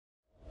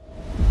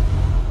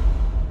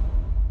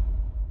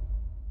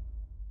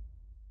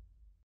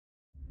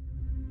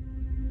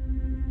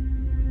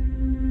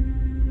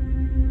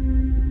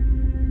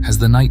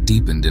the night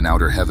deepened in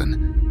outer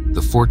heaven,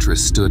 the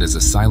fortress stood as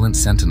a silent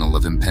sentinel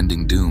of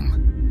impending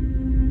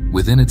doom.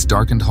 Within its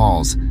darkened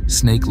halls,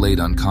 Snake laid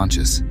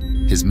unconscious,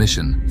 his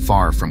mission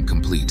far from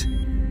complete.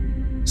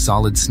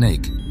 Solid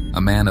Snake, a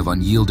man of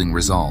unyielding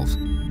resolve,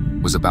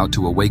 was about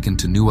to awaken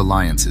to new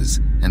alliances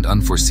and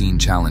unforeseen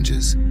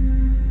challenges.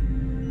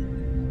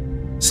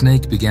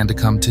 Snake began to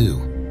come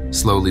to,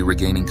 slowly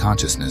regaining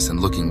consciousness and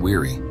looking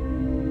weary.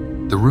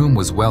 The room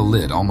was well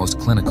lit, almost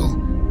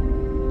clinical.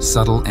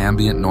 Subtle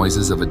ambient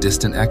noises of a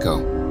distant echo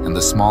and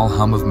the small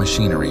hum of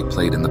machinery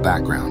played in the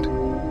background.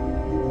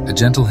 A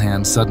gentle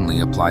hand suddenly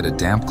applied a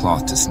damp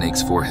cloth to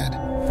Snake's forehead.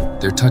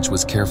 Their touch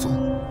was careful,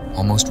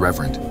 almost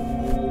reverent.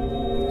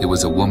 It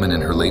was a woman in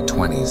her late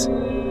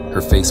 20s,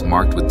 her face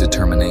marked with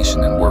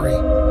determination and worry.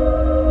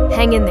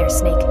 Hang in there,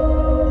 Snake.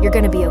 You're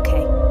gonna be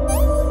okay.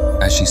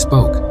 As she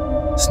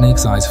spoke,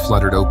 Snake's eyes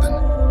fluttered open.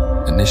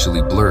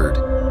 Initially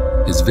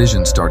blurred, his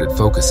vision started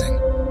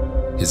focusing.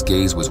 His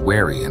gaze was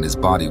wary and his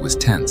body was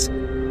tense,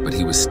 but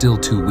he was still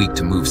too weak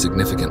to move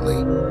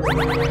significantly.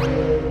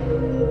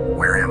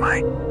 Where am I?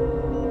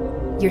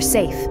 You're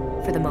safe,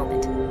 for the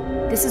moment.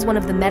 This is one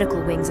of the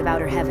medical wings of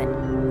Outer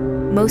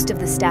Heaven. Most of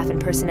the staff and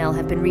personnel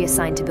have been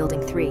reassigned to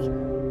Building 3.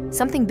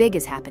 Something big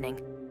is happening.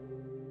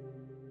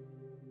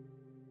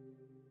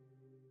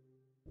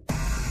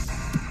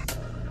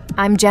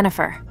 I'm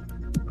Jennifer.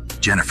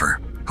 Jennifer,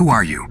 who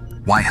are you?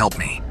 Why help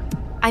me?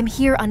 I'm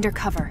here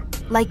undercover,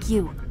 like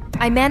you.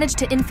 I managed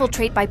to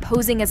infiltrate by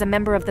posing as a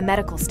member of the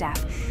medical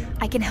staff.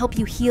 I can help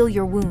you heal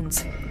your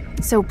wounds.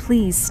 So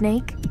please,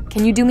 Snake,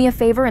 can you do me a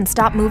favor and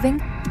stop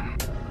moving?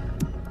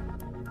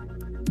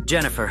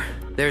 Jennifer,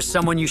 there's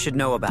someone you should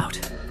know about.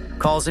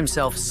 Calls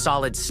himself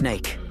Solid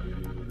Snake.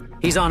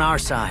 He's on our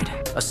side,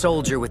 a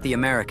soldier with the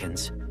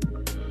Americans.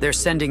 They're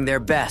sending their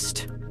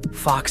best,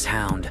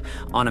 Foxhound,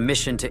 on a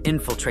mission to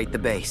infiltrate the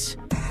base.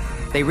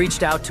 They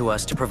reached out to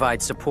us to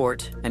provide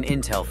support and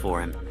intel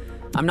for him.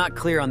 I'm not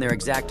clear on their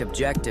exact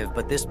objective,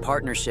 but this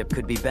partnership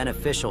could be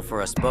beneficial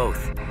for us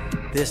both.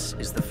 This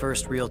is the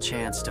first real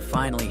chance to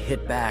finally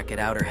hit back at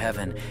Outer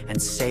Heaven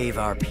and save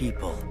our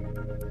people.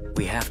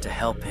 We have to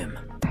help him.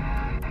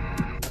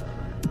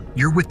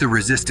 You're with the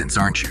Resistance,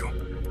 aren't you?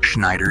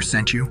 Schneider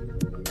sent you?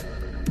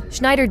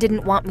 Schneider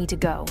didn't want me to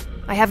go.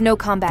 I have no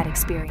combat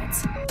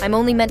experience. I'm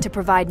only meant to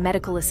provide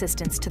medical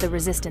assistance to the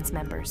Resistance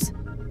members.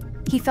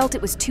 He felt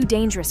it was too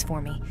dangerous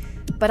for me,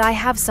 but I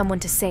have someone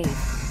to save.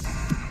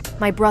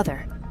 My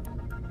brother.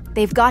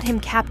 They've got him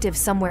captive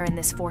somewhere in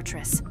this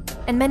fortress,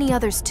 and many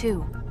others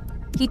too.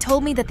 He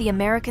told me that the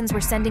Americans were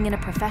sending in a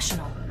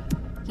professional.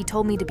 He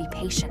told me to be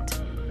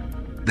patient.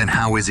 Then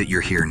how is it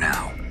you're here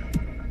now?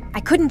 I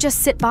couldn't just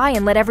sit by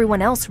and let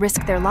everyone else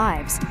risk their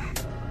lives.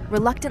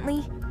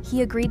 Reluctantly,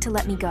 he agreed to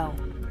let me go.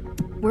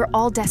 We're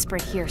all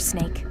desperate here,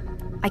 Snake.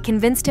 I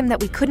convinced him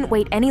that we couldn't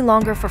wait any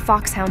longer for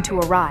Foxhound to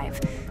arrive,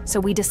 so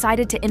we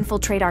decided to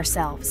infiltrate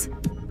ourselves.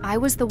 I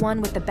was the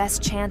one with the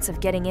best chance of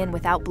getting in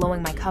without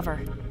blowing my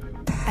cover.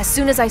 As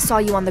soon as I saw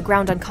you on the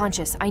ground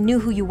unconscious, I knew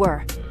who you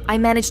were. I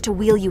managed to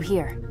wheel you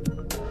here.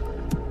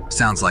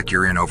 Sounds like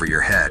you're in over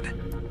your head.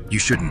 You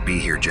shouldn't be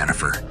here,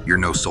 Jennifer. You're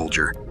no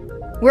soldier.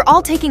 We're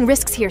all taking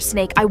risks here,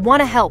 Snake. I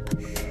want to help.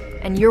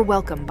 And you're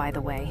welcome, by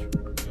the way.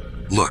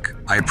 Look,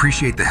 I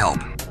appreciate the help,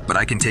 but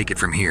I can take it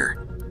from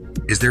here.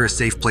 Is there a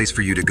safe place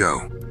for you to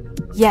go?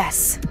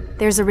 Yes.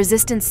 There's a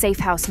Resistance safe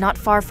house not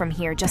far from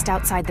here, just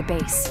outside the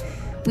base.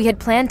 We had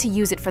planned to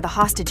use it for the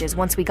hostages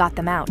once we got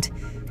them out.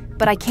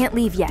 But I can't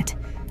leave yet.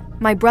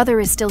 My brother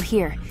is still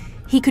here.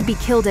 He could be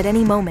killed at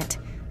any moment.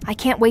 I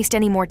can't waste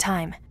any more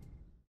time.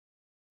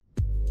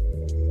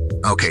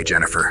 Okay,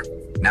 Jennifer.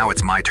 Now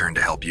it's my turn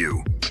to help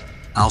you.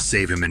 I'll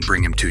save him and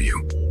bring him to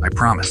you. I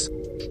promise.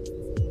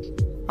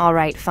 All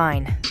right,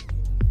 fine.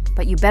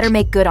 But you better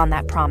make good on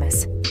that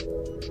promise.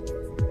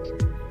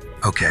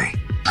 Okay,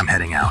 I'm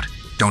heading out.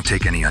 Don't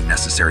take any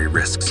unnecessary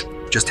risks.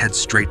 Just head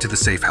straight to the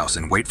safe house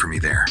and wait for me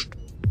there.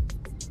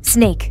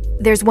 Snake,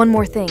 there's one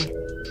more thing.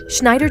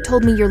 Schneider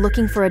told me you're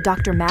looking for a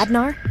Dr.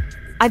 Madnar?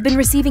 I've been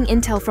receiving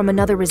intel from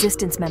another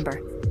Resistance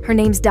member. Her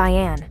name's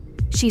Diane.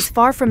 She's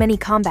far from any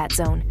combat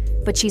zone,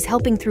 but she's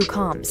helping through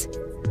comms.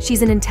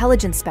 She's an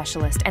intelligence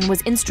specialist and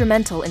was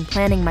instrumental in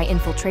planning my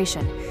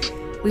infiltration.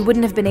 We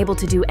wouldn't have been able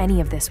to do any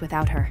of this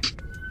without her.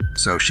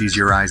 So she's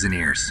your eyes and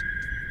ears.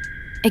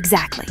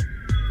 Exactly.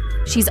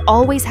 She's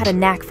always had a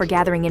knack for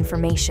gathering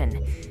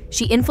information.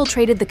 She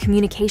infiltrated the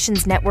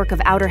communications network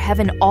of Outer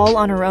Heaven all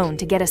on her own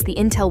to get us the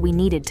intel we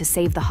needed to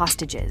save the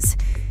hostages.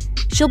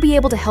 She'll be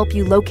able to help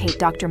you locate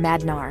Dr.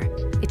 Madnar.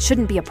 It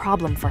shouldn't be a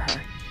problem for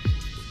her.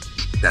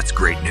 That's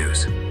great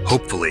news.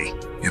 Hopefully,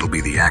 it'll be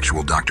the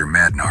actual Dr.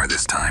 Madnar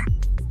this time.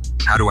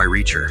 How do I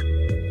reach her?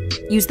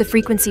 Use the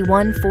frequency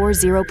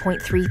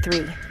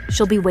 140.33.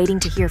 She'll be waiting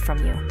to hear from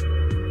you.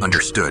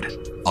 Understood.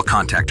 I'll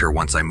contact her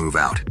once I move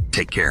out.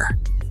 Take care.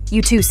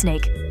 You too,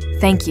 Snake.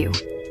 Thank you.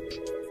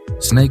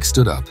 Snake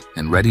stood up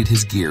and readied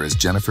his gear as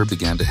Jennifer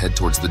began to head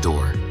towards the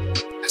door.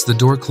 As the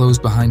door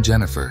closed behind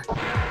Jennifer,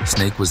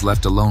 Snake was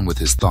left alone with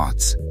his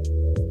thoughts.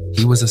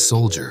 He was a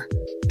soldier,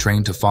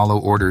 trained to follow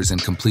orders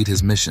and complete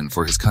his mission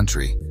for his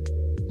country.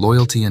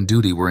 Loyalty and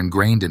duty were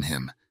ingrained in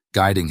him,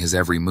 guiding his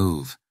every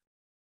move.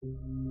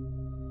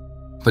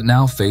 But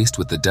now, faced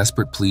with the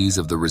desperate pleas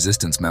of the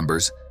resistance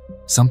members,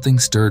 something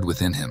stirred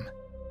within him.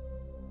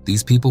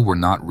 These people were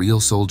not real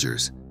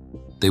soldiers.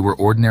 They were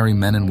ordinary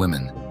men and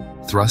women,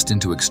 thrust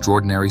into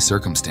extraordinary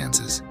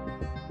circumstances.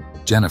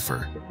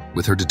 Jennifer,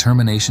 with her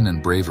determination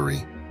and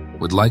bravery,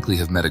 would likely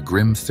have met a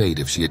grim fate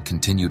if she had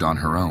continued on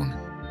her own,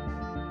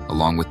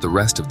 along with the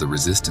rest of the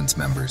resistance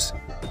members.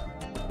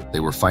 They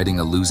were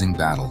fighting a losing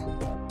battle.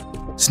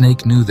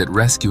 Snake knew that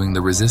rescuing the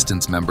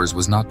resistance members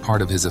was not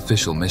part of his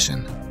official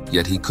mission,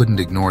 yet he couldn't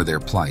ignore their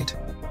plight.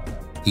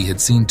 He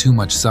had seen too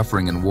much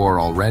suffering in war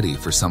already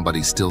for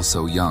somebody still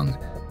so young,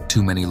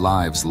 too many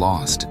lives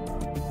lost.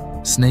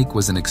 Snake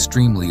was an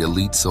extremely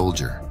elite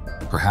soldier,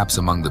 perhaps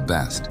among the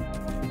best.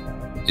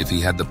 If he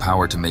had the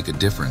power to make a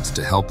difference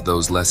to help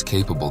those less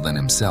capable than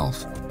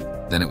himself,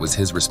 then it was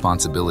his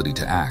responsibility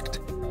to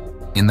act.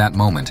 In that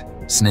moment,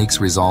 Snake's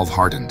resolve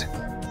hardened.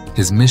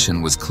 His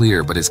mission was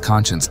clear, but his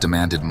conscience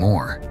demanded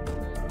more.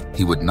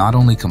 He would not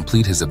only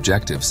complete his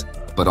objectives,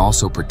 but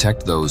also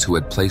protect those who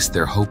had placed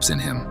their hopes in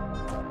him.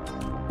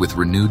 With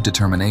renewed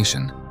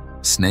determination,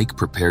 Snake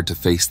prepared to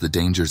face the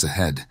dangers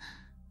ahead,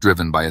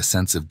 driven by a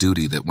sense of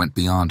duty that went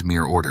beyond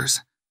mere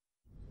orders.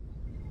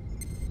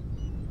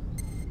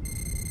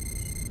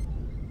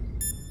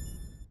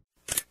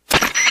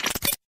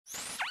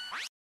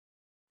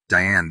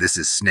 Diane, this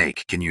is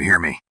Snake. Can you hear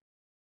me?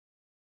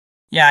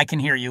 Yeah, I can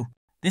hear you.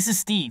 This is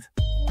Steve.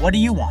 What do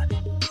you want?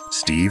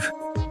 Steve?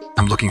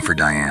 I'm looking for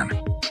Diane.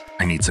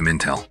 I need some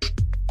intel.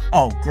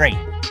 Oh, great.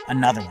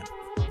 Another one.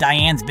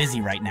 Diane's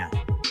busy right now.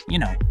 You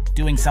know,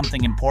 doing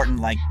something important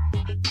like,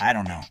 I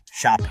don't know,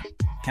 shopping.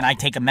 Can I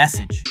take a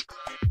message?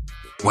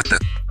 What the?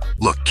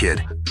 Look,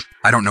 kid.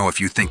 I don't know if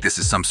you think this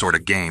is some sort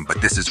of game,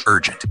 but this is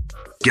urgent.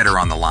 Get her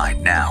on the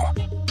line now.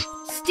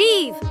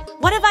 Steve,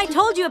 what have I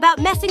told you about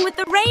messing with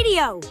the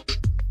radio?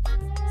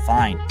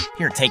 Fine.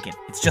 Here, take it.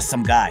 It's just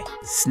some guy.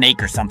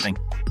 Snake or something.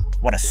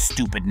 What a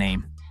stupid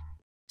name.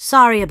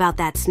 Sorry about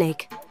that,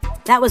 Snake.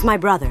 That was my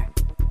brother.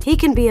 He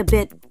can be a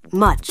bit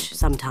much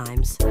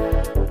sometimes.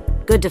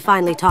 Good to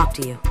finally talk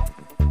to you.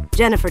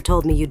 Jennifer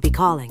told me you'd be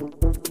calling.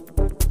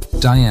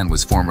 Diane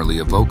was formerly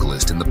a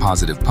vocalist in the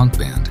positive punk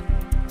band,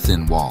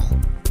 Thin Wall.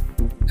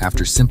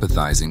 After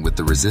sympathizing with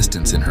the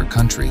resistance in her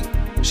country,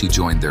 she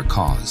joined their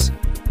cause.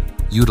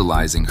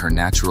 Utilizing her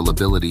natural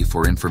ability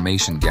for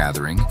information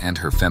gathering and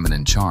her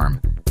feminine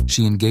charm,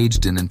 she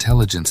engaged in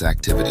intelligence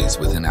activities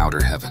within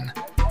Outer Heaven,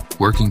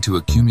 working to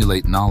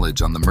accumulate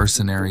knowledge on the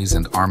mercenaries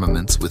and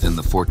armaments within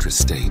the fortress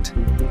state.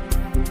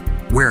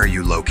 Where are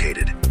you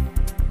located?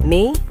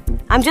 Me?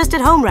 I'm just at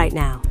home right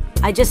now.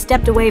 I just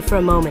stepped away for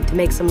a moment to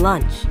make some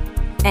lunch.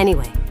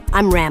 Anyway,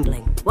 I'm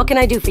rambling. What can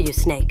I do for you,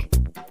 Snake?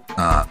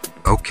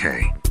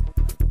 Okay.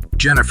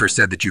 Jennifer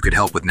said that you could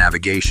help with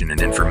navigation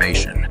and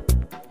information.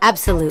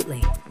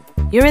 Absolutely.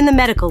 You're in the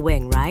medical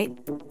wing, right?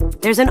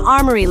 There's an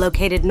armory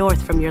located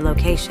north from your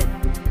location.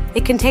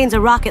 It contains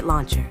a rocket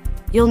launcher.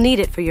 You'll need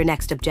it for your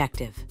next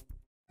objective.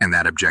 And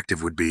that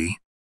objective would be?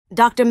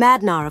 Dr.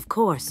 Madnar, of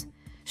course.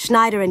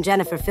 Schneider and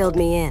Jennifer filled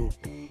me in.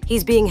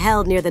 He's being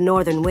held near the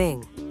northern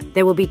wing.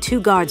 There will be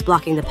 2 guards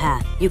blocking the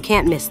path. You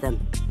can't miss them.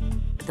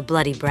 The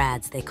Bloody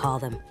Brads, they call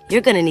them.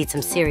 You're gonna need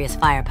some serious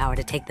firepower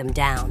to take them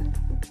down.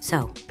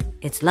 So,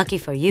 it's lucky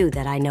for you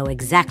that I know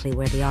exactly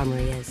where the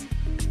armory is.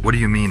 What do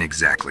you mean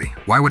exactly?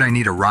 Why would I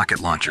need a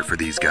rocket launcher for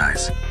these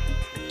guys?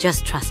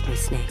 Just trust me,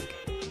 Snake.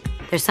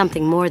 They're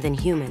something more than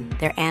human.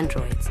 They're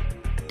androids.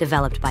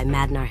 Developed by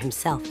Madnar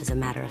himself, as a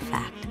matter of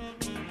fact.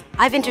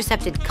 I've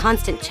intercepted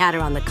constant chatter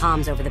on the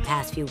comms over the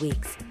past few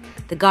weeks.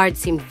 The guards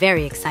seemed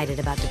very excited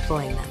about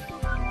deploying them.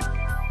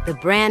 The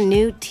brand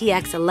new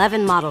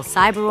TX-11 model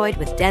cyberoid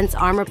with dense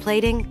armor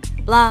plating,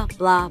 blah,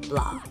 blah,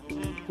 blah.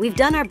 We've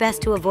done our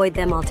best to avoid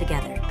them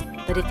altogether.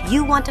 But if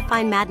you want to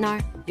find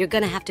Madnar, you're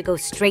gonna have to go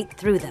straight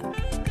through them.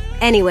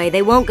 Anyway,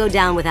 they won't go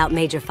down without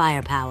major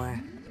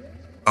firepower.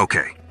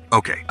 Okay,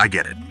 I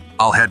get it.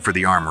 I'll head for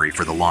the armory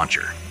for the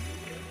launcher.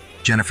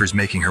 Jennifer's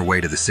making her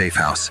way to the safe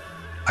house.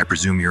 I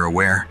presume you're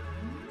aware?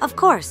 Of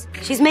course.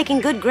 She's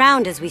making good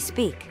ground as we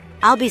speak.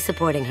 I'll be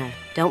supporting her.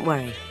 Don't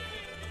worry.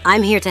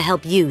 I'm here to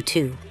help you,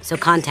 too, so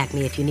contact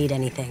me if you need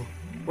anything.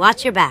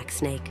 Watch your back,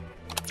 Snake.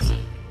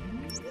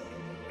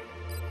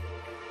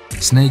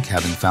 Snake,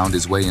 having found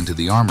his way into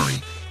the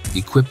armory,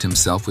 equipped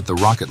himself with the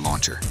rocket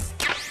launcher.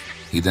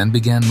 He then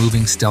began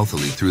moving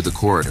stealthily through the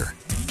corridor.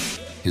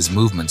 His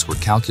movements were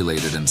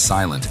calculated and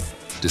silent,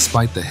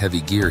 despite the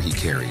heavy gear he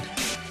carried.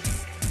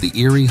 The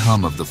eerie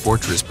hum of the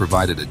fortress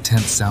provided a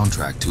tense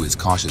soundtrack to his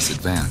cautious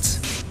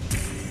advance.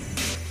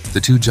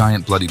 The 2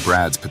 giant Bloody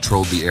Brads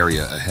patrolled the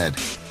area ahead,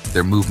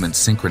 their movements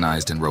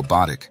synchronized and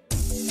robotic.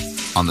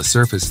 On the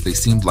surface, they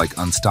seemed like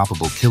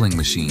unstoppable killing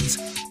machines,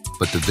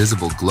 but the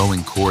visible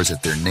glowing cores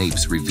at their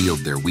napes revealed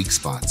their weak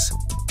spots.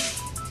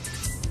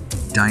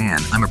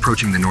 Diane, I'm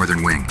approaching the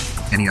northern wing.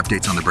 Any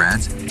updates on the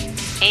Brads?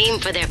 Aim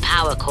for their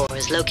power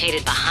cores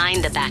located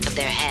behind the back of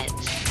their heads.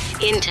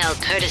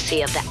 Intel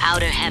courtesy of the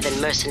Outer Heaven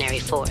mercenary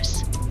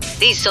force.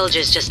 These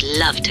soldiers just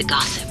love to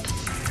gossip.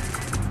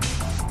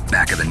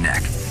 Back of the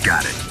neck.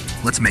 Got it.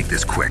 Let's make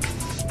this quick.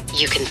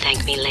 You can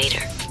thank me later.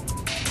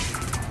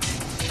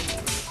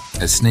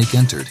 As Snake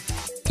entered,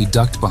 he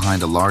ducked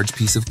behind a large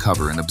piece of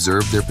cover and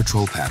observed their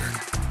patrol pattern.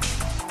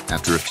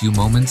 After a few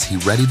moments, he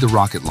readied the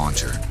rocket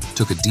launcher,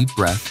 took a deep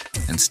breath,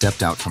 and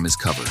stepped out from his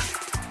cover.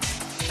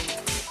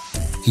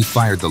 He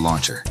fired the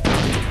launcher.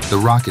 The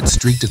rocket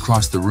streaked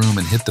across the room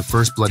and hit the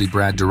first Bloody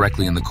Brad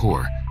directly in the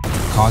core,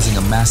 causing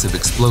a massive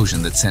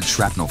explosion that sent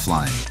shrapnel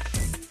flying.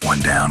 One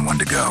down, one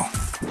to go.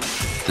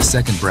 The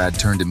second Brad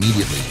turned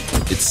immediately,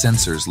 its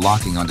sensors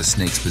locking onto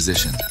Snake's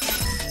position.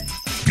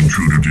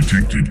 Intruder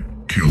detected.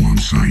 Kill on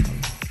sight.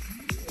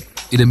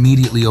 It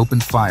immediately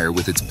opened fire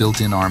with its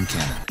built-in arm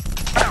cannon.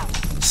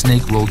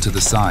 Snake rolled to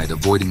the side,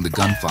 avoiding the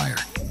gunfire,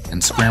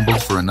 and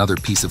scrambled for another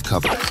piece of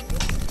cover.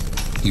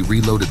 He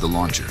reloaded the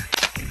launcher,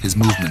 his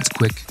movements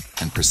quick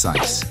and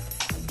precise.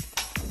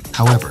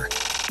 However,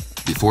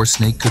 before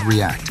Snake could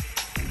react,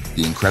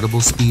 the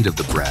incredible speed of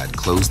the Brad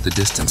closed the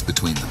distance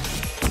between them.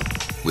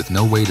 With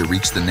no way to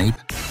reach the nape,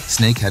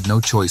 Snake had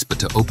no choice but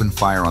to open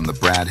fire on the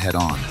Brad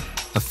head-on,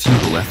 a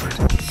futile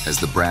effort, as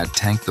the Brad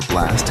tanked the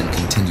blast and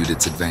continued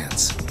its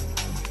advance.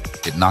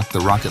 It knocked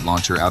the rocket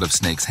launcher out of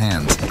Snake's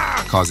hands,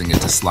 causing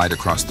it to slide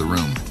across the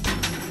room.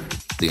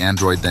 The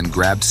android then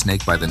grabbed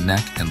Snake by the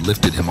neck and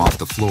lifted him off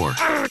the floor.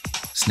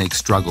 Snake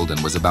struggled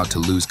and was about to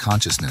lose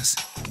consciousness.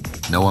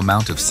 No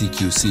amount of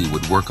CQC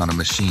would work on a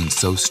machine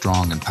so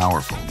strong and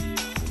powerful.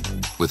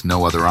 With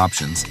no other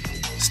options,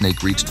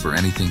 Snake reached for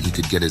anything he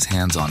could get his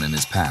hands on in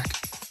his pack.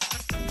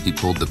 He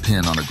pulled the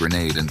pin on a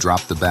grenade and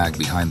dropped the bag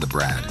behind the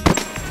Brad.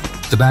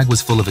 The bag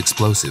was full of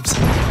explosives,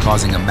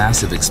 causing a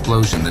massive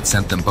explosion that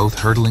sent them both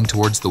hurtling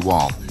towards the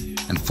wall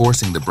and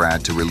forcing the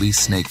Brad to release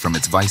Snake from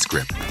its vice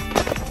grip.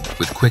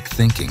 With quick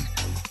thinking,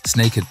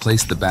 Snake had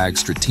placed the bag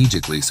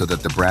strategically so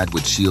that the Brad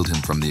would shield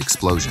him from the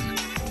explosion.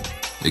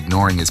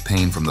 Ignoring his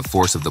pain from the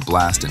force of the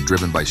blast and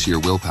driven by sheer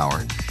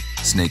willpower,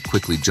 Snake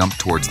quickly jumped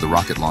towards the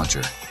rocket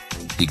launcher.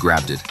 He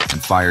grabbed it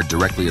and fired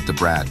directly at the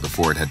Brad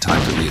before it had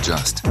time to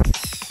readjust.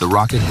 The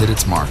rocket hit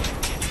its mark,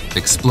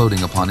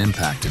 exploding upon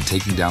impact and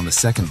taking down the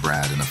second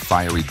Brad in a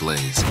fiery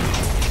blaze.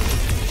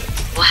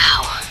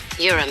 Wow,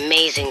 you're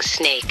amazing,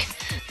 Snake.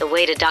 The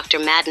way to Dr.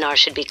 Madnar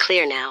should be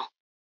clear now.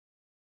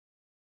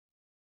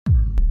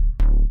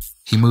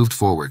 He moved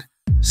forward,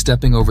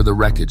 stepping over the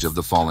wreckage of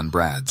the fallen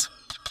Brads.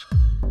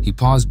 He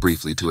paused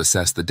briefly to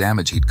assess the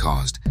damage he'd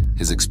caused,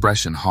 his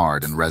expression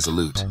hard and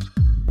resolute.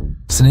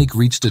 Snake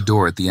reached a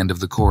door at the end of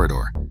the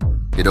corridor.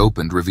 It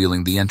opened,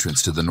 revealing the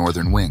entrance to the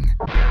northern wing.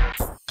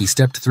 He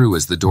stepped through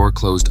as the door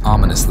closed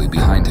ominously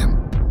behind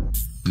him.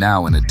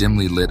 Now in a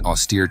dimly lit,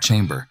 austere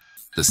chamber,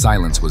 the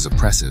silence was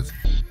oppressive,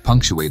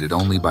 punctuated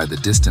only by the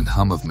distant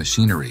hum of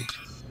machinery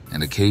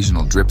and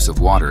occasional drips of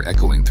water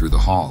echoing through the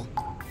hall.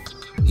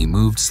 He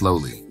moved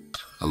slowly,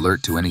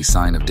 alert to any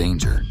sign of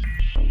danger.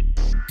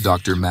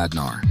 Dr.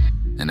 Madnar,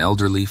 an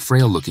elderly,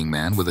 frail-looking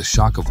man with a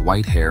shock of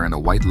white hair and a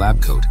white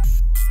lab coat,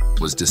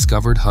 was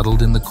discovered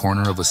huddled in the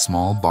corner of a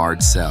small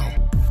barred cell.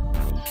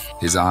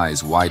 His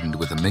eyes widened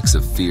with a mix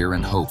of fear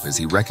and hope as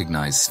he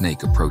recognized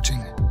Snake approaching.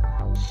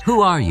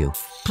 Who are you?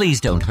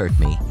 Please don't hurt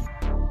me.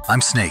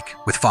 I'm Snake,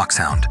 with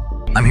Foxhound.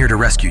 I'm here to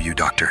rescue you,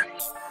 Doctor.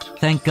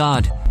 Thank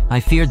God. I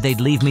feared they'd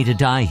leave me to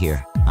die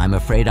here. I'm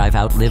afraid I've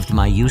outlived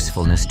my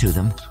usefulness to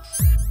them.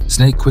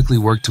 Snake quickly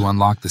worked to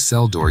unlock the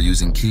cell door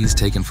using keys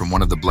taken from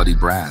one of the Bloody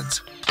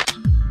Brads.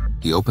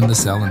 He opened the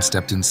cell and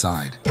stepped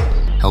inside,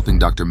 helping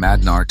Dr.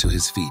 Madnar to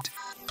his feet.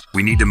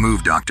 We need to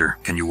move, Doctor.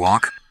 Can you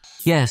walk?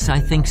 Yes, I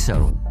think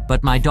so.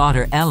 But my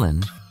daughter,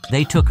 Ellen,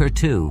 they took her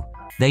too.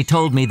 They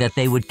told me that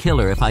they would kill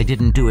her if I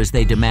didn't do as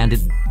they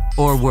demanded,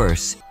 or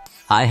worse.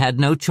 I had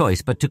no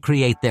choice but to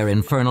create their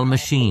infernal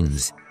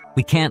machines.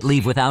 We can't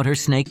leave without her,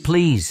 Snake,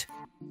 please.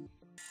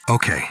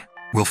 Okay,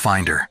 we'll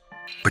find her.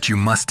 But you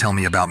must tell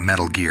me about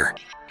Metal Gear.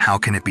 How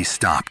can it be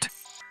stopped?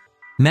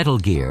 Metal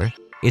Gear?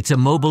 It's a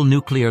mobile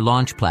nuclear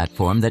launch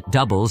platform that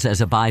doubles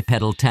as a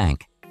bipedal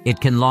tank. It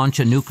can launch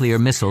a nuclear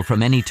missile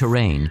from any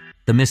terrain,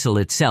 the missile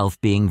itself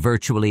being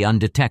virtually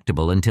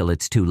undetectable until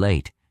it's too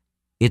late.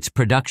 Its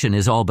production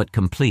is all but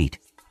complete.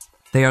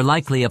 They are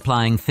likely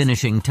applying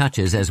finishing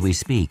touches as we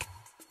speak.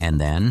 And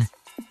then,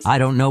 I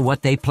don't know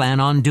what they plan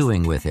on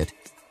doing with it.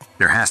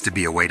 There has to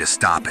be a way to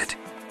stop it.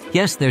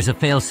 Yes, there's a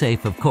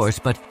failsafe, of course,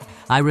 but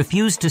I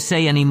refuse to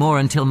say any more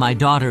until my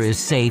daughter is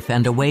safe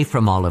and away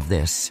from all of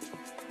this.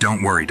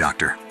 Don't worry,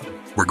 Doctor.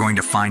 We're going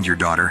to find your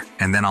daughter,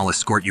 and then I'll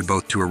escort you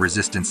both to a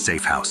Resistance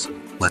safe house.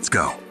 Let's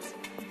go.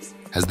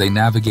 As they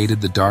navigated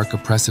the dark,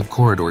 oppressive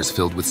corridors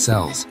filled with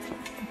cells,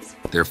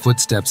 their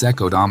footsteps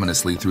echoed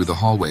ominously through the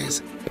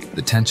hallways,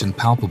 the tension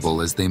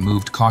palpable as they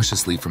moved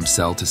cautiously from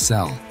cell to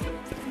cell.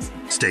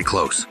 Stay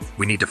close.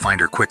 We need to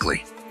find her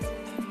quickly.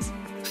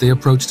 They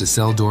approached a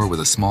cell door with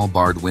a small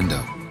barred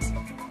window.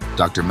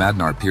 Dr.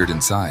 Madnar peered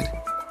inside.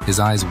 His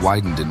eyes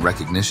widened in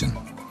recognition.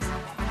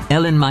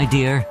 Ellen, my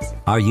dear,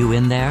 are you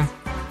in there?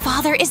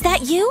 Father, is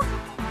that you?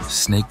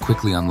 Snake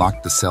quickly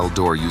unlocked the cell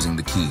door using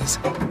the keys.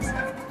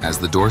 As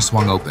the door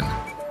swung open,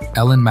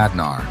 Ellen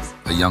Madnar,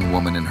 a young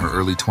woman in her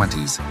early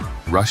 20s,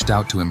 rushed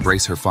out to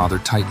embrace her father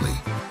tightly,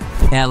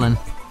 Ellen,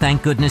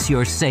 thank goodness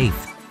you're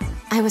safe.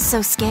 I was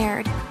so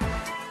scared.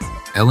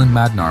 Ellen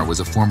Madnar was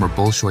a former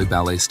Bolshoi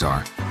ballet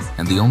star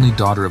and the only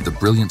daughter of the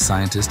brilliant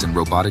scientist and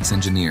robotics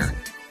engineer,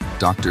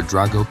 Dr.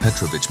 Drago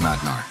Petrovich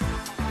Madnar.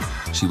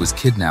 She was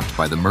kidnapped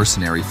by the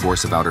mercenary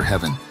force of Outer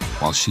Heaven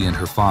while she and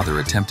her father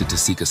attempted to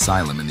seek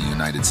asylum in the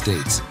United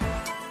States.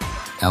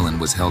 Ellen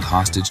was held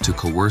hostage to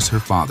coerce her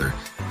father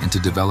into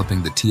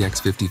developing the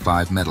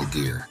TX-55 Metal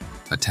Gear,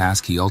 a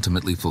task he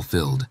ultimately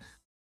fulfilled.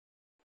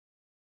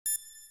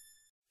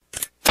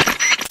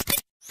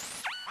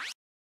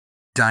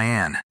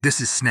 Diane, this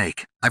is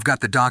Snake. I've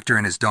got the doctor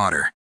and his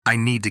daughter. I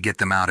need to get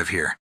them out of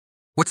here.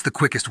 What's the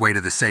quickest way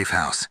to the safe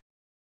house?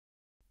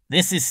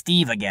 This is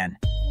Steve again.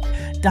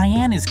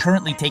 Diane is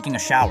currently taking a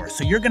shower,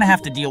 so you're gonna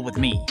have to deal with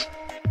me.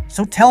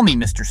 So tell me,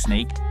 Mr.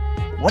 Snake,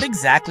 what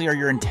exactly are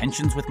your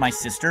intentions with my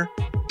sister?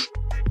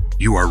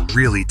 You are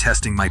really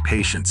testing my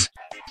patience.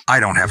 I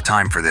don't have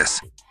time for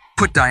this.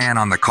 Put Diane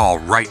on the call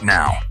right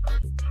now.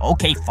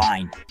 Okay,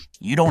 fine.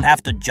 You don't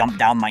have to jump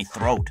down my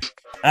throat.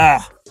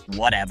 Ugh,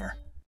 whatever.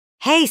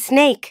 Hey,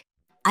 Snake!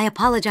 I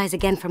apologize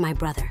again for my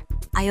brother.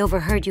 I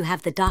overheard you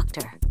have the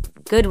doctor.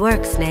 Good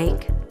work,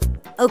 Snake.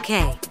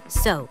 Okay,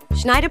 so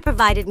Schneider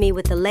provided me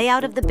with the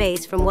layout of the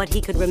base from what he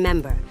could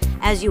remember.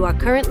 As you are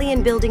currently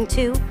in Building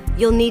 2,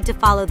 you'll need to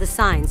follow the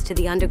signs to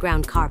the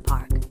underground car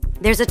park.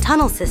 There's a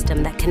tunnel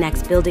system that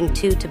connects Building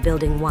 2 to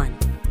Building 1.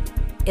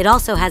 It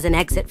also has an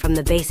exit from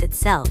the base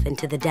itself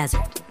into the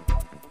desert.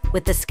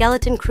 With the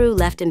skeleton crew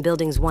left in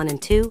Buildings 1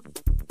 and 2,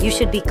 you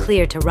should be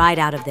clear to ride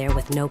out of there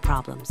with no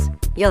problems.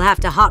 You'll have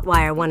to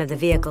hotwire one of the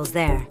vehicles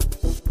there.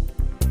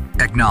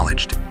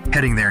 Acknowledged.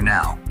 Heading there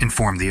now.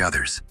 Inform the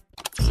others.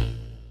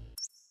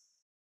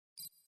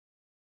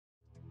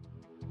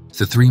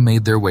 The three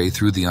made their way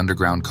through the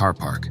underground car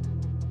park,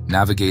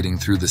 navigating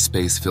through the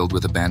space filled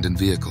with abandoned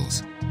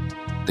vehicles.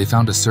 They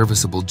found a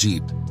serviceable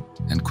Jeep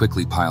and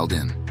quickly piled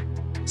in.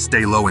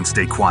 Stay low and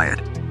stay quiet.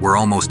 We're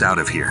almost out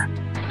of here.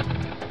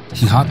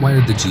 He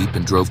hotwired the Jeep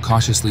and drove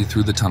cautiously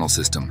through the tunnel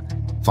system,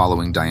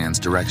 following Diane's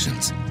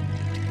directions.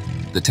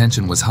 The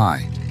tension was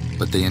high,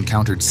 but they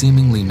encountered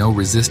seemingly no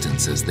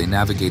resistance as they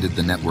navigated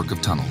the network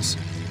of tunnels.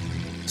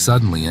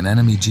 Suddenly, an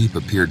enemy Jeep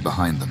appeared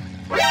behind them.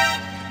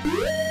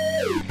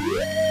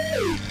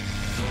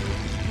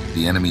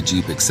 The enemy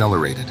Jeep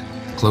accelerated,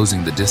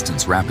 closing the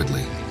distance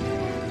rapidly.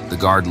 The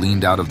guard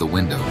leaned out of the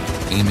window,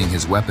 aiming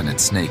his weapon at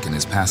Snake and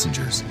his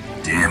passengers.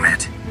 Damn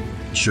it.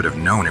 Should have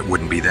known it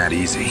wouldn't be that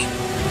easy.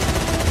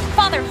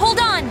 Father, hold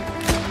on!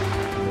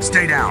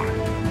 Stay down.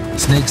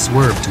 Snake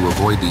swerved to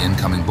avoid the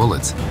incoming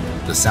bullets,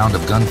 the sound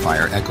of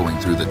gunfire echoing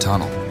through the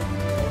tunnel.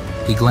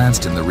 He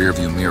glanced in the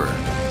rearview mirror,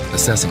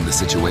 assessing the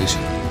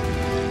situation.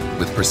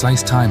 With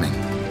precise timing,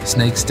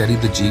 Snake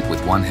steadied the Jeep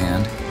with one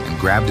hand and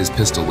grabbed his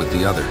pistol with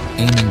the other,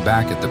 aiming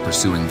back at the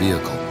pursuing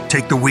vehicle.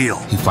 Take the wheel.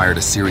 He fired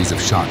a series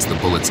of shots, the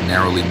bullets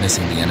narrowly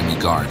missing the enemy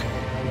guard.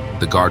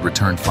 The guard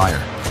returned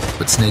fire,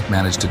 but Snake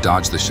managed to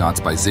dodge the shots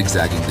by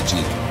zigzagging the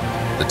Jeep.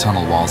 The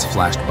tunnel walls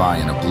flashed by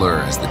in a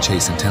blur as the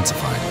chase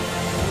intensified.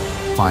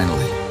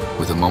 Finally,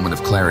 with a moment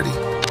of clarity,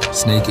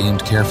 Snake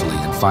aimed carefully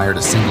and fired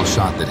a single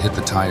shot that hit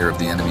the tire of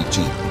the enemy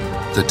Jeep.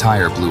 The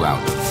tire blew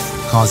out,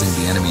 causing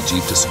the enemy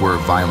Jeep to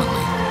swerve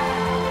violently.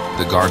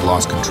 The guard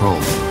lost control,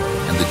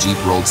 and the Jeep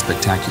rolled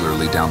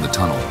spectacularly down the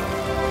tunnel.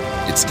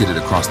 It skidded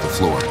across the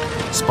floor,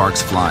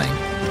 sparks flying,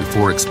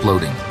 before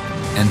exploding,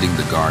 ending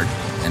the guard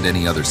and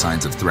any other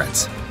signs of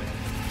threats.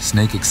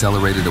 Snake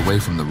accelerated away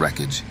from the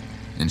wreckage,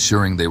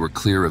 ensuring they were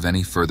clear of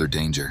any further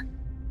danger.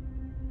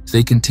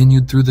 They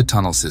continued through the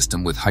tunnel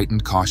system with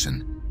heightened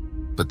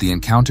caution, but the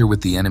encounter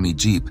with the enemy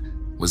Jeep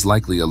was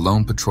likely a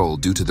lone patrol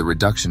due to the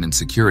reduction in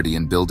security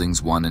in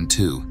Buildings 1 and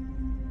 2.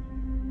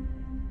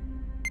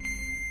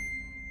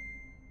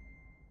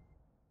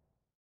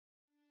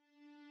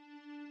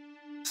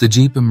 The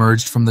Jeep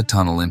emerged from the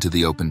tunnel into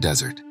the open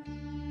desert.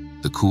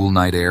 The cool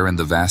night air and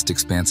the vast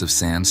expanse of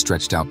sand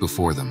stretched out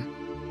before them.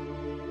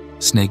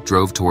 Snake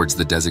drove towards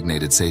the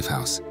designated safe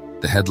house,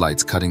 the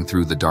headlights cutting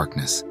through the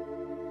darkness.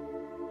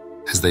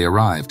 As they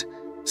arrived,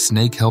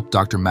 Snake helped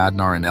Dr.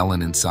 Madnar and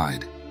Ellen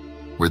inside,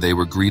 where they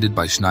were greeted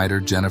by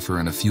Schneider, Jennifer,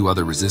 and a few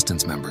other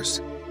resistance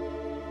members,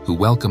 who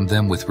welcomed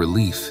them with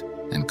relief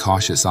and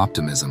cautious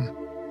optimism.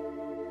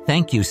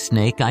 Thank you,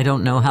 Snake. I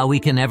don't know how we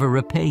can ever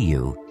repay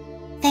you.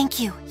 Thank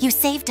you. You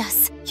saved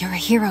us. You're a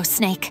hero,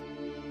 Snake.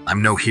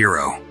 I'm no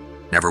hero.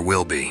 Never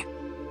will be.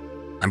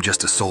 I'm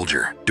just a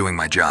soldier, doing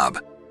my job.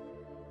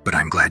 But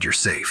I'm glad you're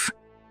safe.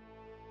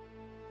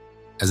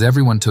 As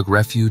everyone took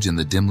refuge in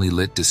the dimly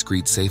lit,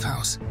 discreet safe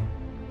house,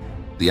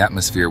 the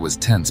atmosphere was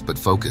tense but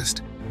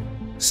focused.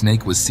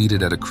 Snake was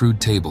seated at a crude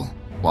table,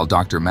 while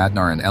Dr.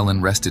 Madnar and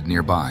Ellen rested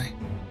nearby.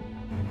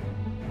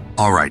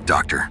 All right,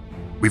 Doctor.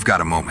 We've got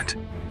a moment.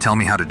 Tell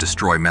me how to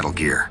destroy Metal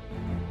Gear.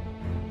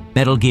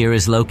 Metal Gear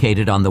is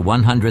located on the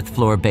 100th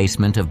floor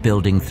basement of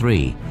Building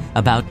 3,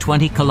 about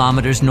 20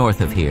 kilometers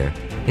north of here.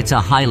 It's a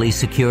highly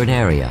secured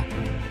area.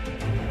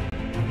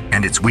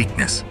 And its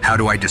weakness, how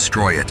do I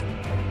destroy it?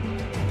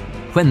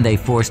 When they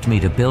forced me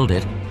to build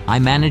it, I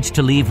managed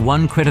to leave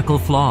one critical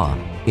flaw: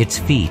 its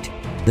feet.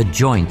 the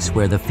joints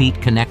where the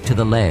feet connect to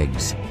the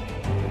legs.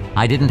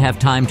 I didn't have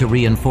time to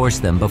reinforce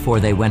them before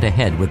they went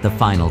ahead with the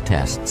final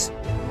tests.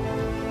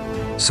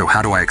 So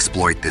how do I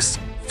exploit this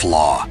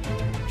flaw?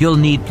 You'll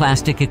need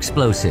plastic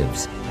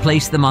explosives.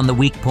 Place them on the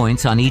weak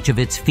points on each of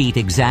its feet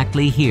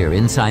exactly here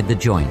inside the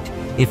joint.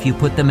 If you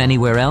put them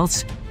anywhere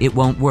else, it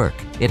won't work.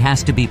 It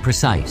has to be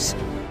precise.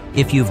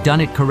 If you've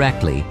done it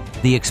correctly,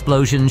 the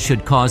explosion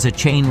should cause a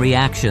chain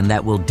reaction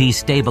that will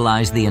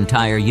destabilize the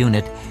entire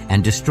unit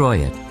and destroy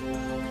it.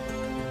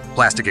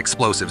 Plastic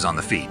explosives on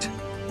the feet.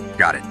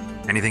 Got it.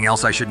 Anything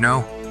else I should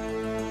know?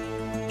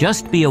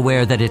 Just be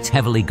aware that it's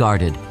heavily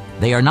guarded.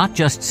 They are not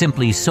just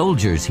simply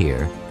soldiers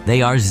here,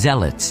 they are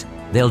zealots.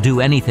 They'll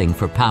do anything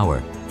for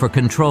power, for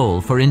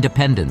control, for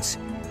independence.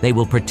 They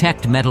will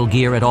protect Metal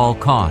Gear at all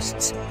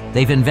costs.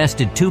 They've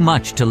invested too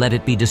much to let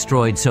it be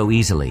destroyed so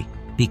easily.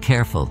 Be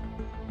careful.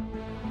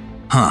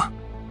 Huh.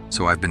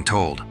 So I've been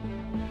told.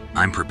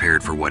 I'm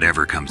prepared for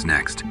whatever comes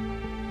next.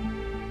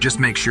 Just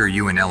make sure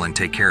you and Ellen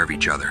take care of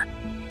each other.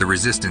 The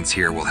resistance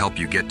here will help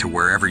you get to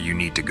wherever you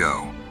need to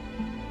go.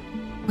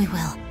 We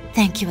will.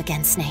 Thank you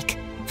again, Snake,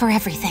 for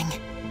everything.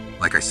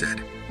 Like I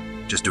said,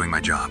 just doing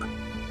my job.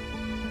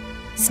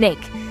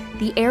 Snake,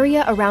 the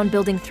area around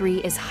Building 3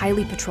 is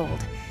highly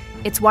patrolled.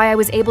 It's why I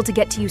was able to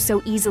get to you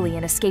so easily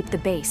and escape the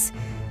base.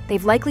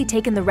 They've likely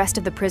taken the rest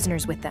of the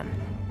prisoners with them.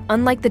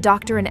 Unlike the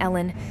Doctor and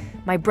Ellen,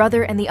 my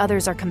brother and the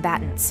others are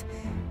combatants.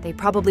 They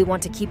probably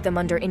want to keep them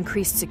under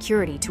increased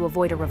security to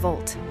avoid a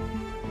revolt.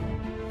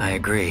 I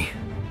agree.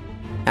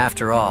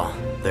 After all,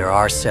 there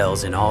are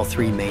cells in all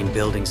 3 main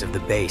buildings of the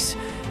base,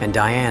 and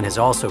Diane has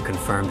also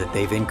confirmed that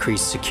they've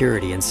increased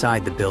security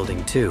inside the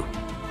building too.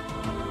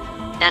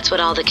 That's what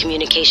all the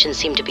communications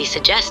seem to be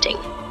suggesting.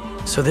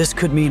 So this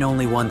could mean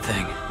only one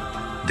thing.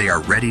 They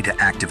are ready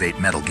to activate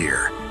Metal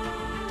Gear.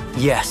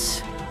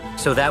 Yes.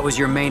 So that was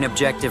your main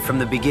objective from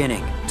the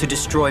beginning, to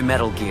destroy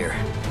Metal Gear.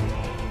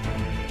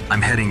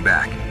 I'm heading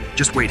back.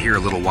 Just wait here a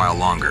little while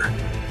longer.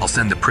 I'll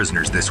send the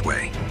prisoners this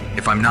way.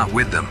 If I'm not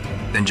with them,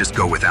 then just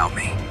go without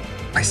me.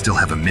 I still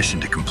have a mission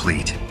to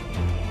complete.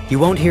 You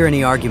won't hear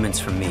any arguments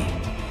from me.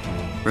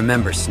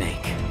 Remember,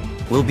 Snake,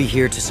 we'll be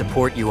here to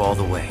support you all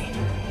the way.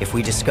 If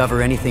we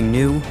discover anything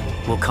new,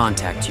 we'll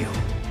contact you.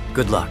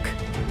 Good luck.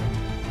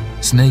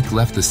 Snake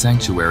left the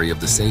sanctuary of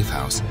the safe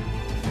house.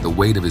 The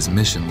weight of his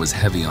mission was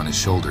heavy on his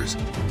shoulders.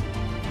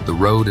 The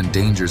road and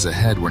dangers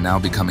ahead were now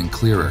becoming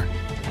clearer.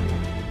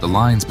 The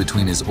lines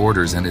between his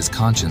orders and his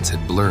conscience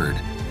had blurred,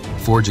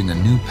 forging a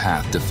new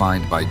path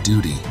defined by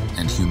duty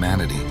and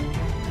humanity.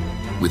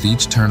 With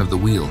each turn of the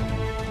wheel,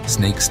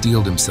 Snake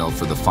steeled himself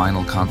for the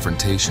final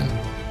confrontation,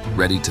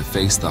 ready to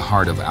face the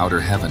heart of outer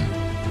heaven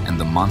and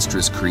the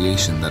monstrous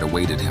creation that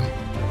awaited him.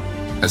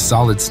 As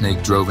Solid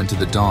Snake drove into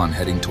the dawn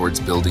heading towards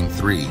Building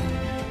 3,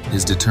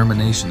 his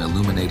determination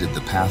illuminated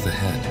the path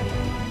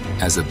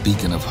ahead as a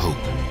beacon of hope.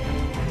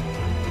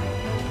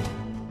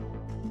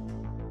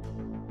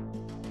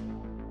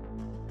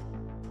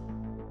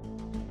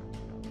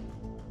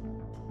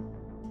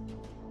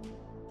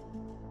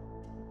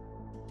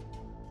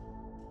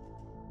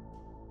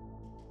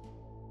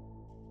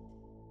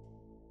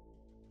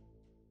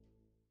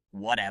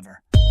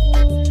 Whatever.